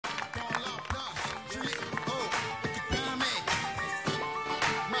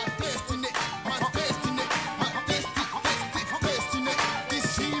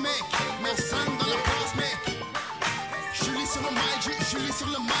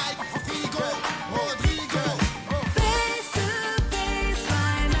like Rodrigo, Rodrigo. Face to face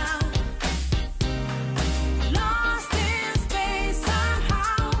right now, lost in space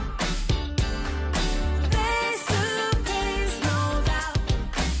somehow. Face to face, no doubt.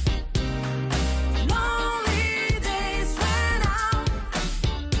 Lonely days ran out.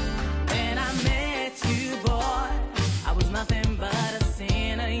 When I met you, boy, I was nothing but a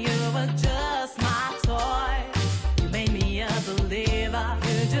sinner. You were just my toy. You made me a believer.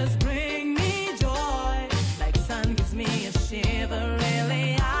 You just bring me joy. Like sun gives me a shiver.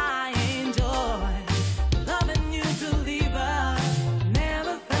 Really, I enjoy loving you to leave her.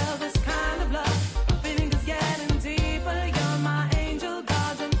 Never felt this kind of love. My feeling is getting deeper. You're my angel,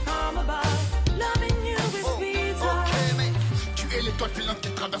 guardian from above. Loving you is sweeter. Ok, mais tu es l'étoile filante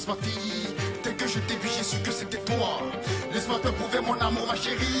qui traverse ma vie. Dès que je t'ai vu, j'ai su que c'était toi. Laisse-moi te prouver mon amour, ma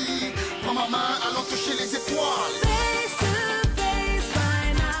chérie. Prends ma main, allons toucher les étoiles. Face to face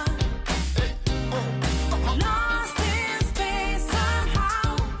right now, Hey, oh, lost in space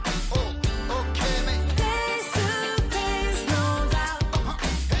somehow. oh, ok, mais Face to face, no doubt.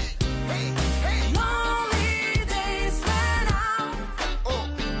 hey, hey, hey, Lonely days ran out.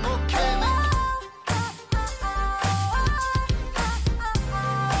 oh, ok, mais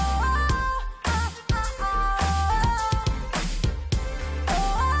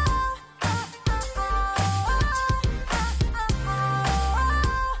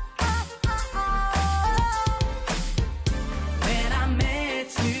When I met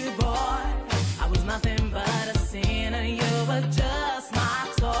you, boy, I was nothing but a sinner. You were just my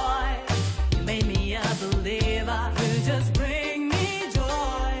toy. You made me a believer. You just bring me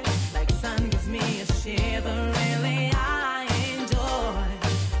joy. Like sun gives me a shiver. Really, I enjoy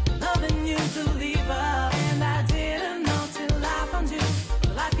loving you to leave her. And I didn't know till I found you.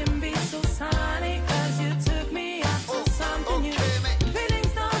 Life can be so sunny 'cause you took me up to something new. ok, mais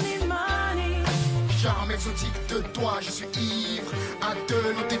Feelings don't need money. charme exotique de toi, je suis ivre. À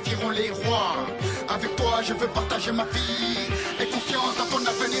deux, nous défierons les rois. Avec toi, je veux partager ma vie. Et confiance dans ton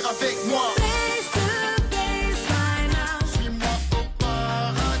avenir avec moi.